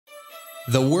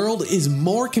The world is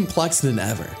more complex than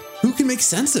ever. Who can make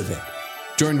sense of it?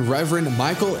 Join Reverend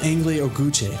Michael Angley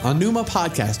Oguche on Numa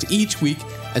Podcast each week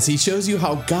as he shows you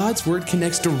how God's Word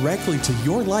connects directly to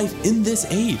your life in this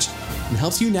age and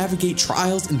helps you navigate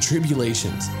trials and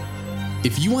tribulations.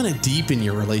 If you want to deepen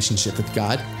your relationship with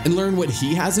God and learn what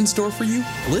He has in store for you,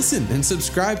 listen and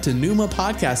subscribe to Numa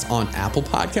Podcast on Apple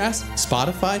Podcasts,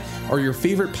 Spotify, or your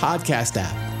favorite podcast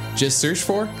app. Just search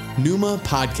for Numa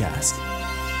Podcast.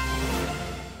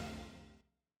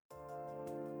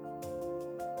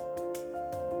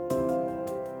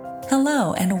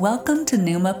 Hello and welcome to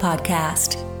Numa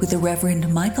Podcast with the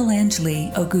Reverend Michael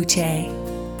Angley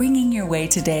Oguche, bringing your way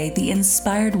today the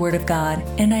inspired Word of God,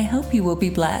 and I hope you will be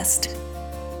blessed.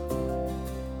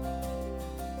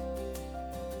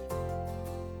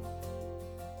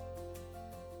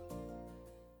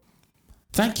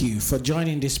 Thank you for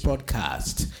joining this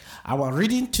podcast. Our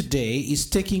reading today is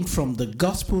taken from the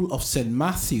Gospel of St.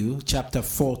 Matthew, chapter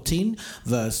 14,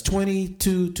 verse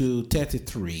 22 to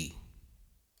 33.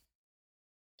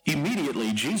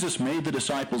 Immediately, Jesus made the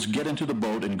disciples get into the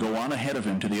boat and go on ahead of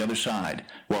him to the other side,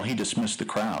 while he dismissed the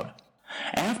crowd.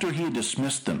 After he had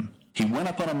dismissed them, he went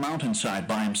up on a mountainside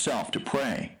by himself to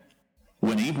pray.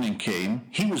 When evening came,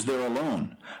 he was there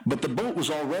alone, but the boat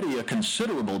was already a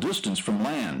considerable distance from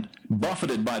land,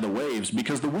 buffeted by the waves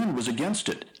because the wind was against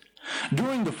it.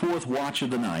 During the fourth watch of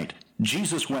the night,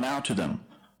 Jesus went out to them,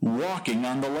 walking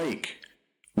on the lake.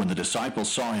 When the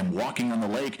disciples saw him walking on the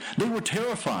lake, they were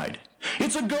terrified.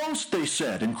 "It's a ghost," they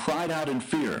said, and cried out in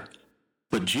fear.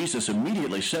 But Jesus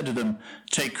immediately said to them,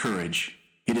 "Take courage.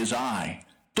 It is I.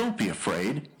 Don't be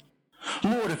afraid."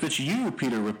 "Lord, if it's you,"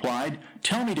 Peter replied,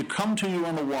 "tell me to come to you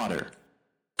on the water."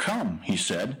 "Come," he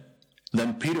said.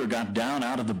 Then Peter got down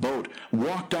out of the boat,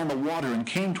 walked on the water, and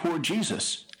came toward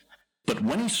Jesus. But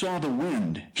when he saw the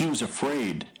wind, he was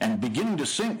afraid, and beginning to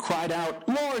sink, cried out,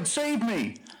 "Lord, save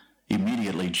me!"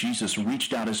 Immediately Jesus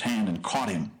reached out his hand and caught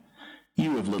him.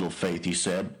 "You of little faith," he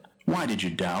said, "why did you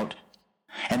doubt?"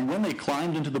 And when they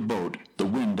climbed into the boat, the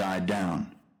wind died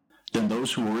down. Then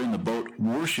those who were in the boat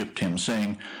worshipped him,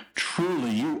 saying,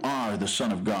 "Truly you are the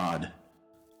Son of God."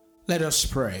 Let us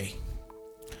pray.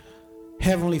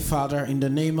 Heavenly Father, in the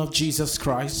name of Jesus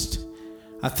Christ,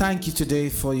 I thank you today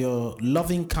for your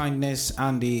loving kindness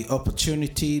and the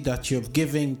opportunity that you have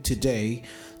given today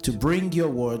to bring your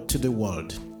word to the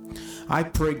world. I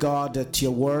pray, God, that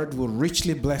your word will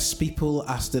richly bless people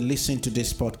as they listen to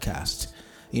this podcast.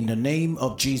 In the name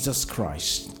of Jesus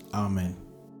Christ. Amen.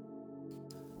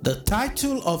 The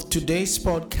title of today's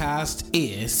podcast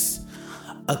is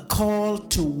A Call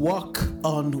to Walk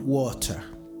on Water.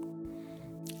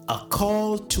 A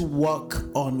Call to Walk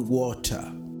on Water.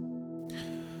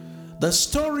 The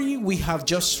story we have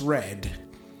just read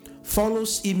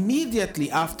follows immediately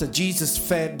after Jesus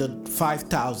fed the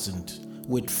 5,000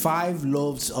 with 5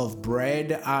 loaves of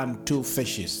bread and 2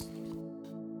 fishes.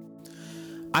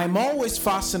 I'm always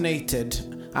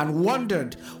fascinated and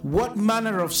wondered what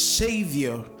manner of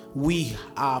Savior we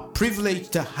are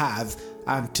privileged to have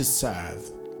and to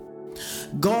serve.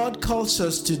 God calls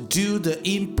us to do the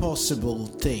impossible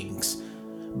things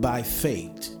by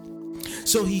faith,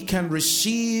 so He can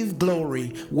receive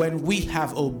glory when we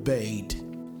have obeyed.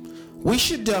 We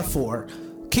should therefore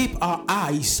keep our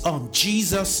eyes on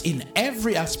Jesus in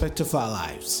every aspect of our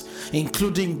lives,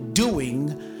 including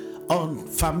doing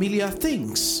unfamiliar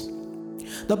things.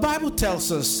 The Bible tells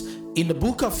us in the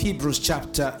book of Hebrews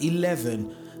chapter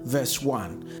 11 verse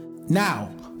 1, "Now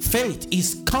faith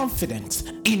is confidence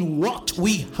in what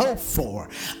we hope for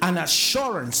and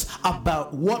assurance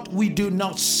about what we do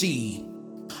not see."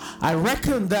 I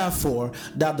reckon therefore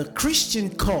that the Christian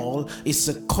call is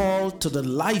a call to the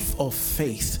life of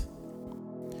faith.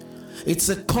 It's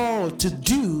a call to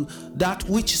do that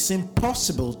which is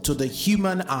impossible to the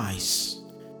human eyes.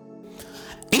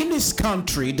 In this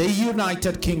country, the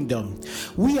United Kingdom,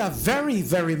 we are very,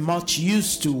 very much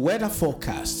used to weather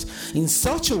forecasts in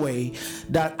such a way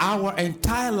that our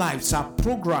entire lives are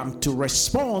programmed to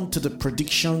respond to the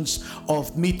predictions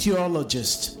of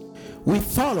meteorologists. We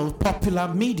follow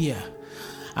popular media,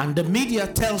 and the media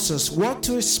tells us what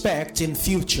to expect in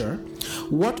future,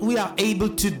 what we are able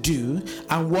to do,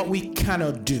 and what we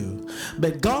cannot do.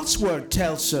 But God's word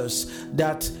tells us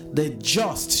that the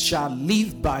just shall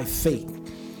live by faith.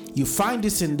 You find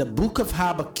this in the book of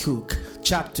Habakkuk,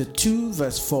 chapter 2,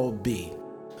 verse 4b.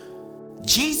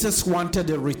 Jesus wanted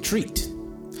a retreat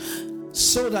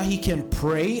so that he can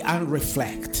pray and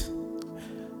reflect.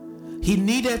 He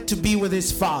needed to be with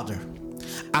his Father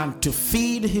and to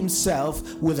feed himself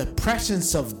with the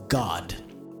presence of God.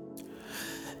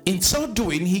 In so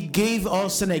doing, he gave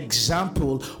us an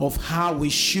example of how we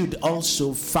should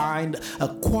also find a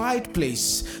quiet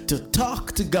place to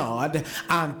talk to God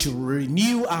and to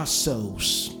renew our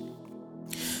souls.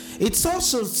 It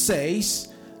also says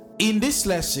in this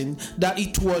lesson that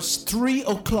it was 3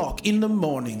 o'clock in the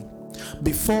morning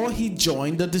before he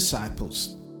joined the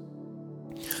disciples.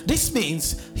 This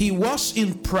means he was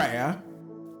in prayer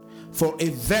for a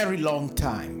very long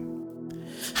time.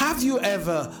 Have you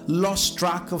ever lost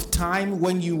track of time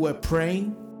when you were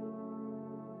praying?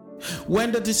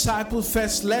 When the disciples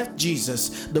first left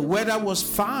Jesus, the weather was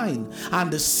fine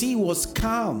and the sea was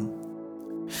calm.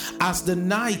 As the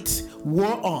night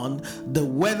wore on, the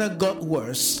weather got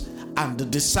worse and the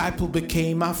disciples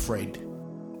became afraid.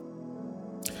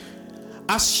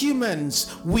 As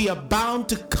humans, we are bound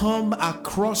to come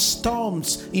across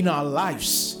storms in our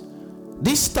lives.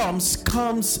 These storms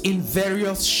come in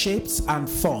various shapes and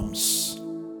forms.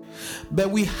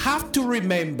 But we have to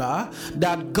remember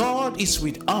that God is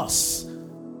with us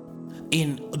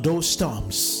in those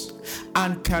storms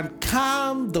and can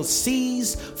calm the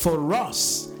seas for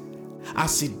us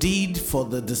as he did for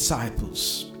the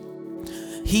disciples.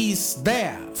 He is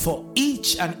there for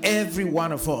each and every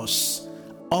one of us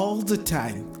all the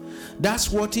time.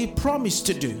 That's what he promised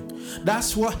to do.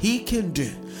 That's what he can do.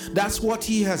 That's what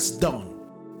he has done.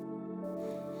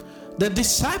 The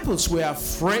disciples were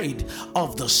afraid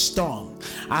of the storm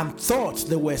and thought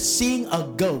they were seeing a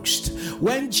ghost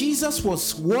when Jesus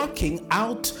was walking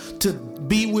out to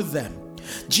be with them.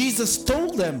 Jesus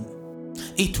told them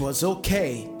it was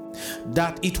okay,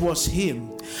 that it was him,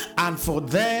 and for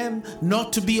them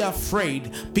not to be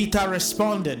afraid. Peter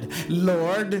responded,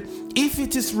 "Lord, if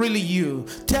it is really you,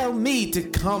 tell me to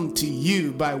come to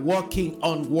you by walking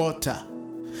on water."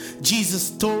 Jesus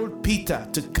told Peter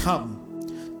to come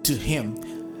to him.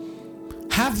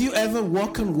 Have you ever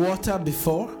walked on water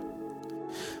before?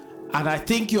 And I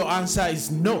think your answer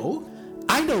is no.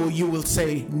 I know you will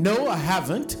say, "No, I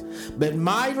haven't." But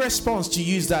my response to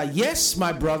you is that yes,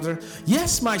 my brother,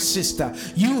 yes, my sister,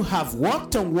 you have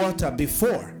walked on water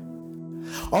before.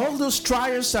 All those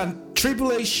trials and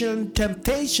tribulation,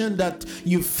 temptation that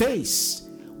you face,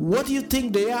 what do you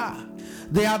think they are?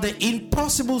 They are the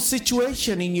impossible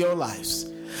situation in your lives.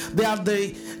 They are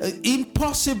the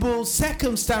impossible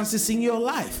circumstances in your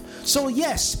life. So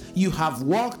yes, you have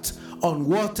walked on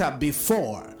water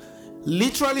before.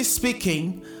 Literally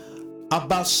speaking,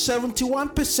 about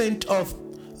 71% of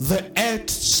the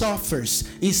earth's surface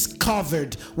is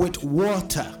covered with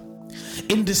water.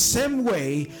 In the same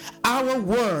way, our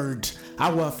world,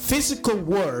 our physical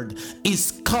world,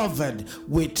 is covered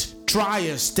with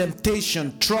trials,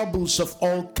 temptation, troubles of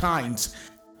all kinds.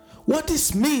 What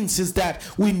this means is that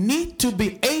we need to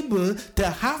be able to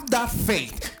have that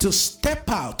faith to step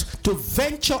out, to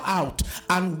venture out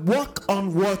and walk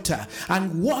on water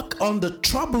and walk on the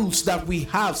troubles that we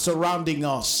have surrounding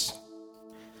us.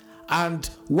 And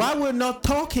while we're not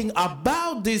talking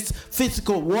about this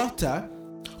physical water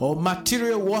or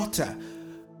material water,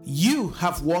 you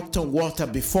have walked on water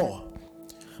before.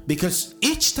 Because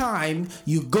each time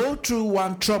you go through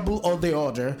one trouble or the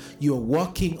other, you're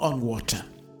walking on water.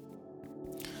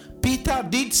 Peter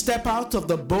did step out of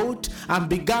the boat and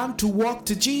began to walk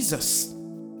to Jesus.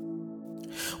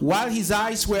 While his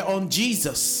eyes were on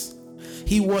Jesus,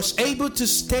 he was able to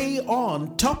stay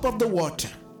on top of the water.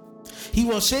 He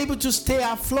was able to stay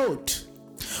afloat.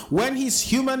 When his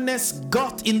humanness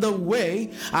got in the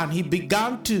way and he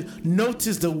began to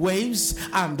notice the waves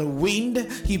and the wind,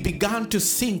 he began to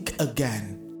sink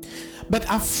again. But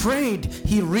afraid,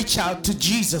 he reached out to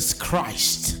Jesus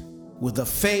Christ with the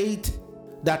faith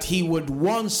that he would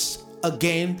once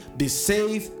again be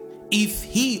saved if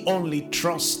he only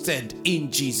trusted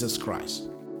in Jesus Christ.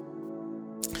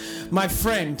 My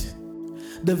friend,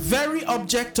 the very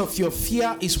object of your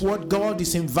fear is what God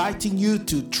is inviting you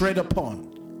to tread upon.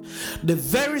 The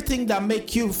very thing that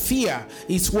makes you fear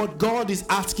is what God is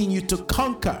asking you to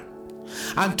conquer.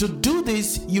 And to do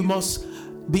this, you must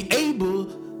be able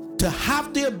to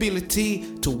have the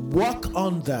ability to walk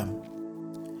on them.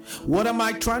 What am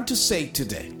I trying to say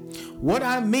today? What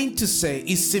I mean to say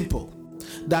is simple.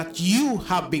 That you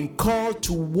have been called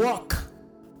to walk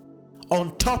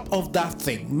on top of that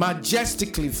thing,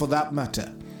 majestically for that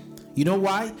matter. You know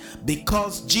why?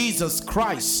 Because Jesus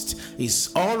Christ is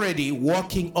already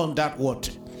walking on that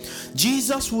water.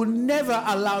 Jesus will never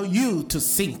allow you to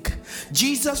sink.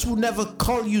 Jesus will never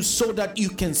call you so that you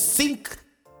can sink.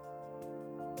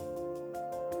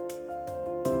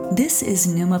 This is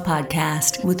Numa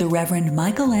Podcast with the Reverend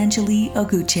Michelangelo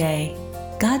Oguche.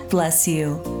 God bless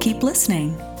you. Keep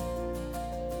listening.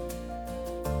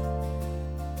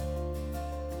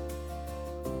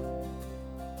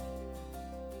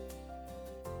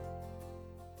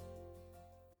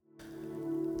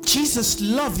 Jesus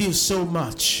loved you so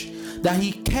much that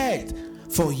he cared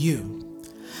for you,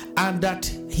 and that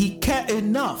he cared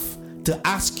enough to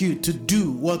ask you to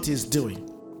do what he's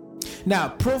doing. Now,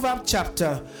 Proverbs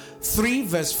chapter 3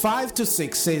 verse 5 to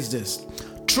 6 says this: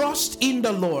 trust in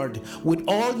the Lord with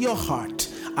all your heart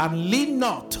and lean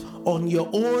not on your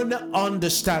own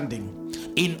understanding.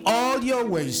 In all your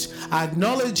ways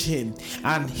acknowledge him,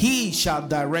 and he shall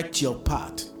direct your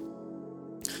path.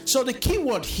 So the key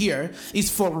word here is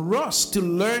for us to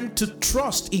learn to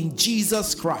trust in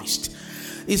Jesus Christ.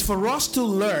 It's for us to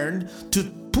learn to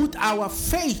put our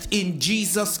faith in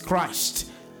Jesus Christ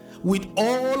with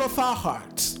all of our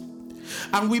hearts.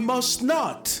 And we must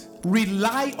not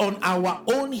rely on our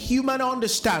own human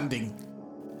understanding.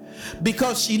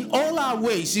 Because in all our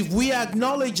ways, if we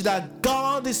acknowledge that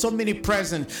God is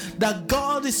omnipresent, that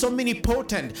God is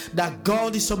omnipotent, that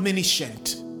God is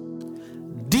omniscient,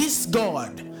 this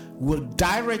God will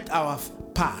direct our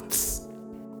paths.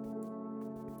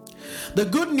 The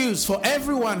good news for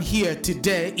everyone here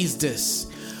today is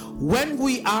this: when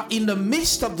we are in the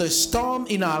midst of the storm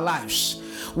in our lives,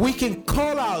 we can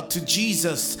call out to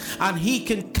Jesus and he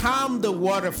can calm the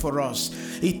water for us.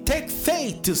 It takes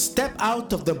faith to step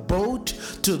out of the boat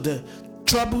to the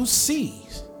troubled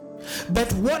seas.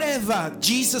 But whatever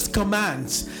Jesus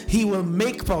commands, he will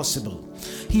make possible.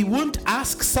 He won't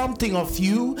ask something of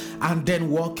you and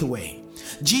then walk away.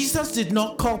 Jesus did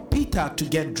not call Peter to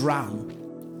get drowned.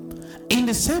 In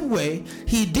the same way,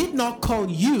 he did not call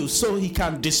you so he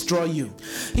can destroy you.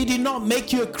 He did not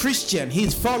make you a Christian,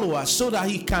 his follower, so that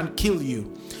he can kill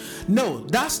you. No,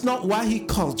 that's not why he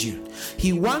called you.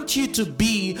 He wants you to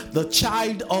be the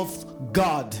child of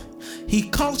God. He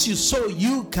calls you so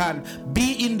you can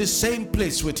be in the same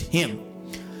place with him.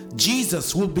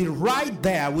 Jesus will be right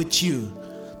there with you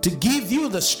to give you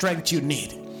the strength you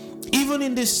need. Even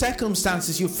in these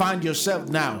circumstances you find yourself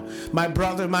now, my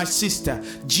brother, my sister,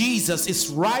 Jesus is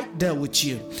right there with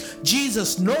you.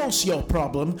 Jesus knows your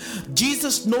problem.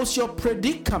 Jesus knows your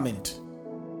predicament.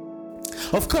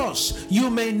 Of course, you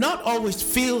may not always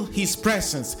feel his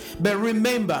presence, but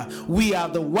remember, we are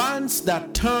the ones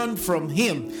that turn from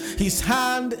him. His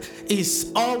hand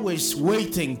is always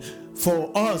waiting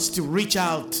for us to reach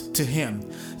out to him.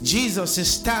 Jesus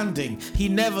is standing. He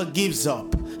never gives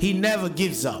up. He never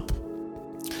gives up.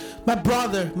 My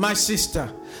brother, my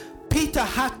sister, Peter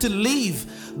had to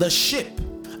leave the ship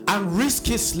and risk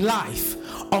his life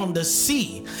on the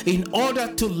sea in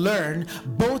order to learn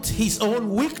both his own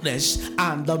weakness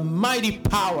and the mighty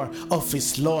power of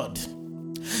his Lord.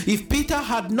 If Peter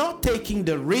had not taken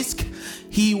the risk,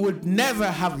 he would never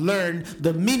have learned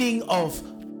the meaning of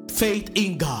faith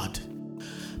in God.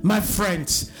 My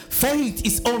friends, faith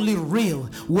is only real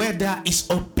where there is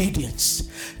obedience,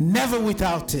 never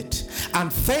without it.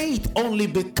 And faith only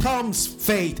becomes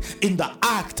faith in the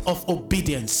act of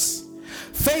obedience.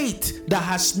 Faith that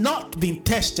has not been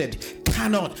tested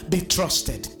cannot be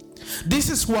trusted. This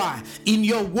is why in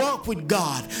your walk with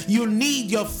God, you need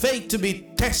your faith to be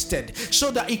tested so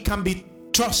that it can be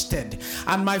trusted.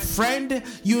 And my friend,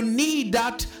 you need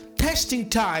that testing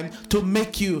time to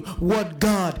make you what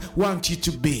God wants you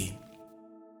to be.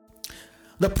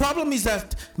 The problem is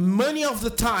that many of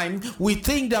the time we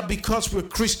think that because we're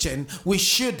Christian, we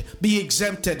should be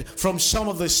exempted from some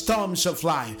of the storms of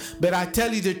life. But I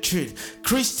tell you the truth,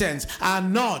 Christians are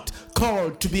not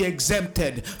called to be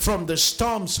exempted from the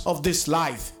storms of this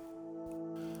life.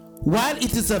 While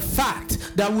it is a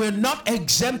fact that we're not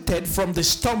exempted from the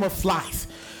storm of life,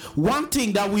 one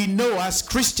thing that we know as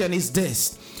Christians is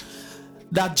this: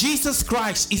 that Jesus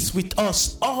Christ is with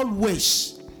us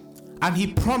always. And he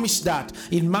promised that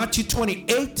in Matthew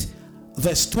 28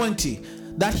 verse 20,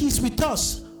 that he's with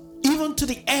us even to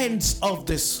the ends of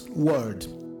this world.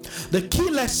 The key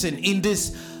lesson in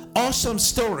this awesome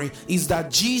story is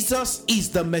that Jesus is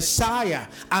the Messiah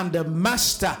and the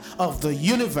Master of the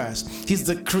universe. He's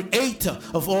the creator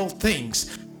of all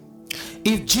things.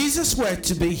 If Jesus were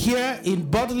to be here in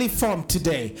bodily form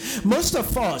today, most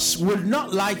of us would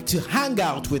not like to hang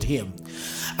out with him,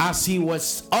 as he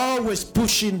was always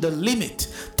pushing the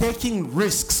limit, taking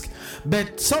risks.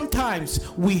 But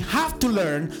sometimes we have to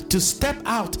learn to step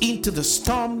out into the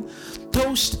storm,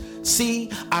 toast,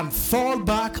 sea, and fall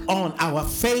back on our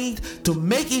faith to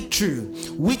make it true,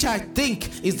 which I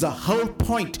think is the whole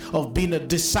point of being a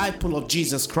disciple of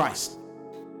Jesus Christ.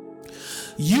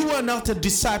 You are not a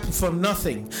disciple for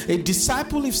nothing. A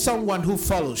disciple is someone who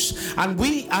follows. And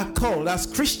we are called as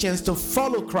Christians to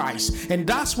follow Christ. And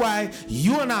that's why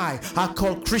you and I are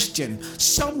called Christian.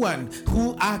 Someone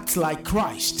who acts like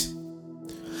Christ.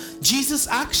 Jesus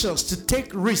asks us to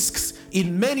take risks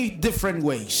in many different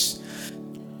ways.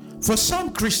 For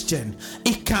some Christian,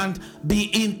 it can be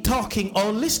in talking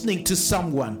or listening to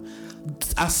someone,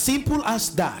 as simple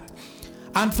as that.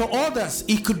 And for others,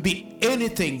 it could be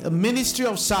anything: a ministry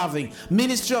of serving,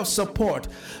 ministry of support,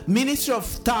 ministry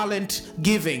of talent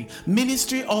giving,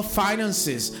 ministry of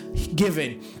finances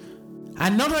giving.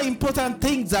 Another important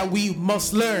thing that we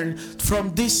must learn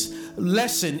from this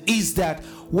lesson is that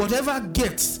whatever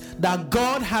gifts that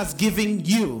God has given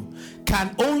you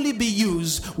can only be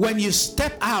used when you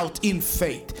step out in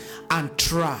faith and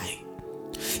try.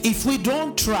 If we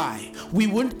don't try, we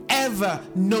won't ever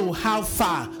know how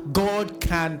far God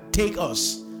can take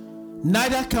us.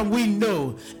 Neither can we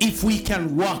know if we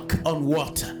can walk on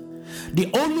water. The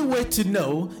only way to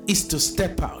know is to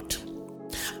step out.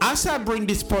 As I bring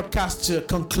this podcast to a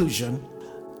conclusion,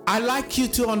 I'd like you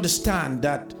to understand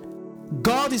that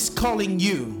God is calling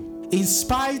you in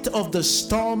spite of the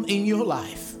storm in your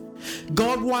life.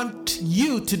 God wants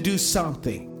you to do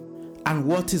something. And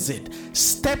what is it?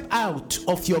 Step out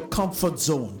of your comfort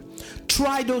zone.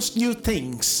 Try those new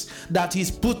things that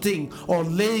He's putting or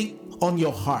laying on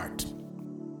your heart.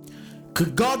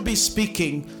 Could God be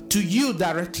speaking to you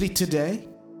directly today?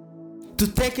 To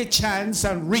take a chance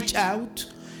and reach out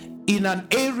in an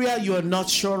area you are not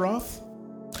sure of?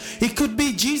 It could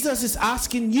be Jesus is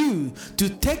asking you to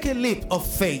take a leap of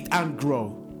faith and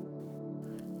grow.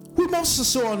 We must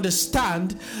also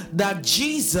understand that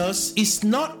Jesus is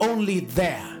not only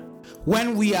there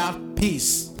when we are at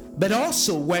peace, but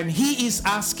also when He is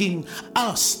asking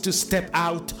us to step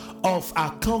out of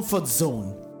our comfort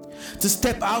zone, to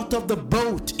step out of the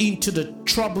boat into the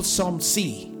troublesome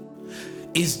sea.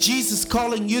 Is Jesus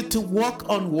calling you to walk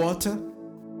on water?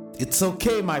 It's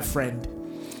okay, my friend.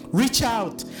 Reach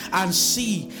out and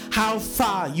see how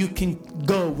far you can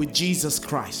go with Jesus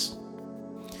Christ.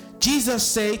 Jesus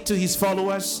said to His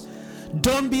followers,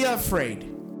 don't be afraid.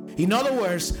 In other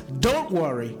words, don't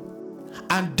worry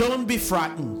and don't be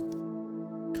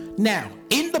frightened. Now,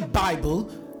 in the Bible,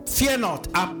 fear not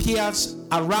appears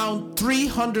around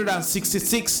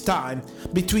 366 times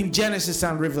between Genesis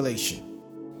and Revelation.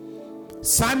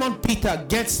 Simon Peter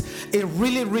gets a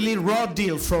really raw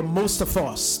deal from most of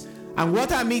us. And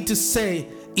what I mean to say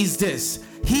is this: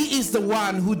 he is the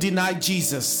one who denied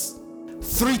Jesus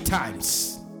 3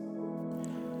 times.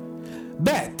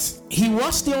 But he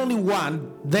was the only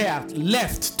one there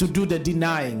left to do the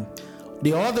denying.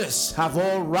 The others have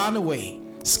all run away,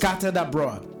 scattered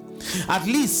abroad. At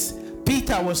least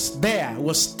Peter was there,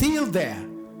 was still there,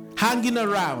 hanging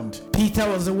around. Peter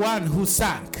was the one who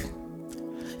sank.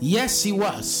 Yes, he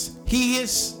was. He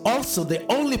is also the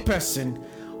only person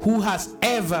who has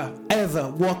ever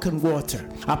walked on water,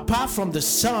 apart from the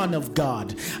Son of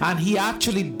God. And he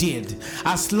actually did,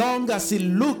 as long as he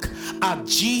looked at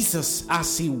Jesus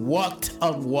as he walked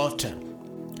on water.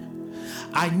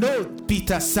 I know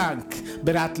Peter sank,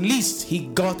 but at least he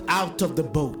got out of the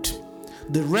boat.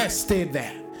 The rest stayed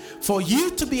there. For you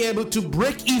to be able to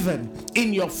break even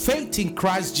in your faith in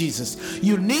Christ Jesus,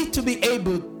 you need to be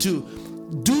able to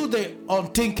do the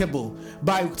unthinkable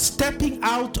by stepping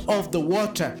out of the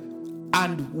water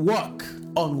and walk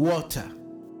on water.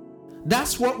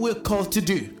 That's what we're called to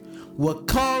do. We're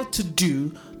called to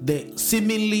do the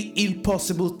seemingly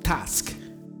impossible task.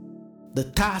 The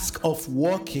task of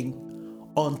walking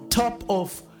on top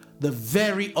of the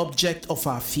very object of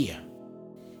our fear.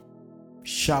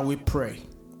 Shall we pray?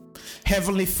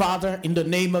 Heavenly Father, in the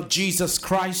name of Jesus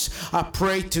Christ, I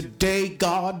pray today,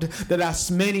 God, that as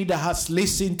many that has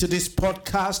listened to this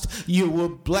podcast, you will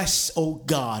bless, oh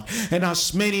God. And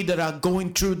as many that are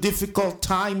going through difficult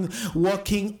time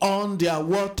walking on their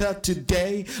water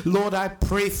today, Lord, I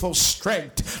pray for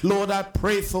strength. Lord, I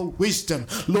pray for wisdom.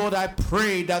 Lord, I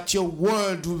pray that your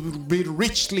word will be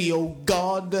richly, oh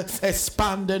God,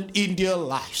 expanded in their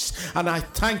lives. And I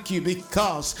thank you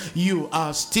because you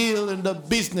are still in the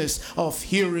business of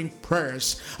hearing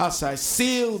prayers, as I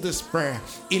seal this prayer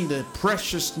in the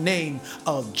precious name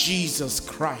of Jesus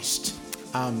Christ.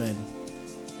 Amen.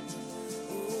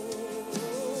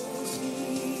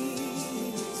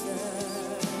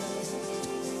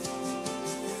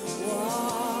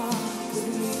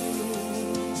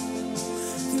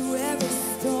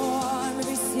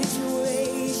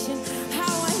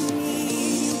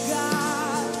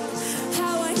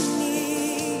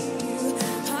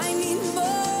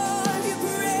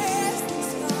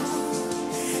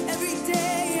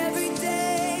 Every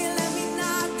day, let me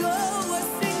not go a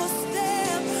single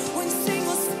step when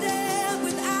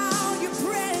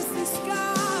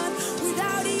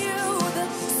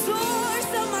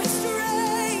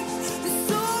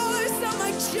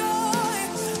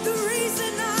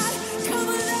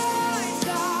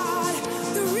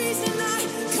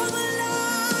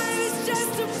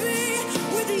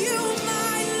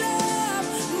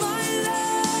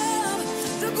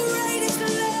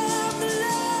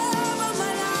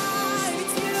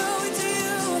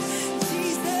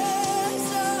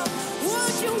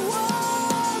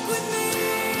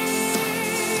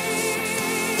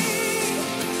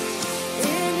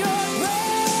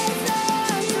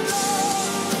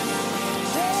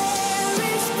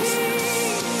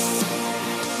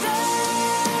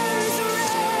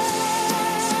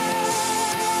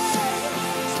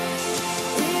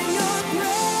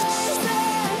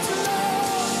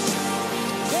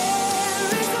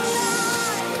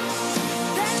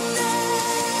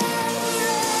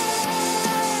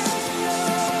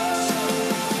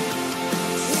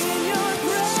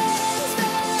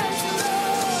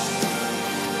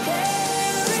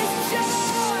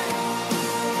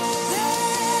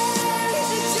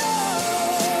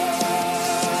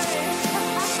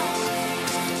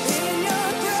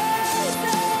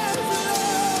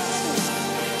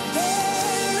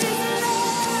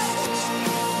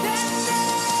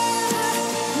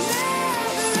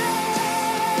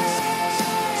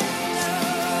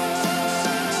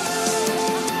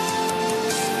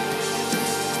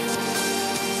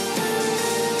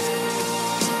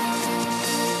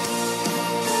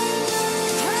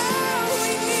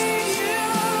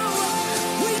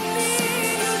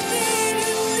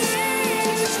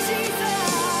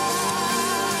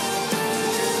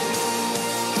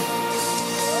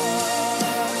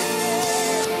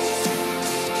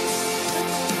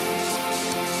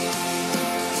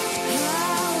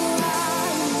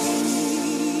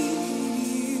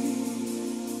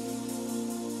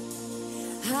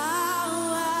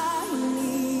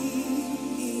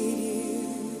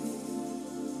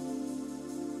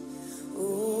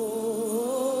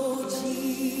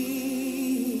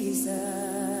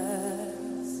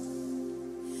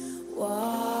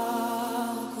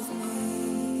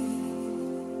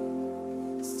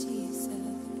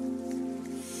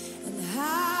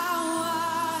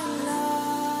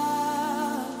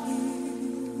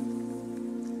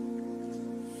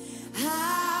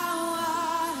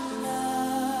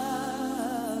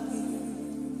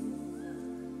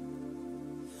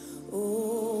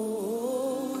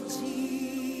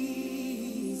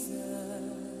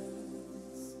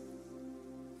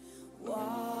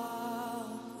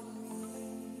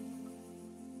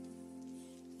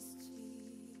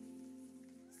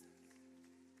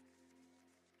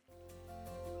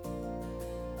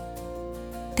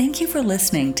Thank you for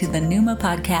listening to the Pneuma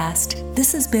Podcast.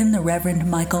 This has been the Reverend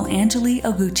Michael Angeli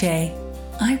Oguche.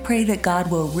 I pray that God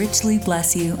will richly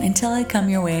bless you until I come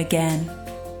your way again.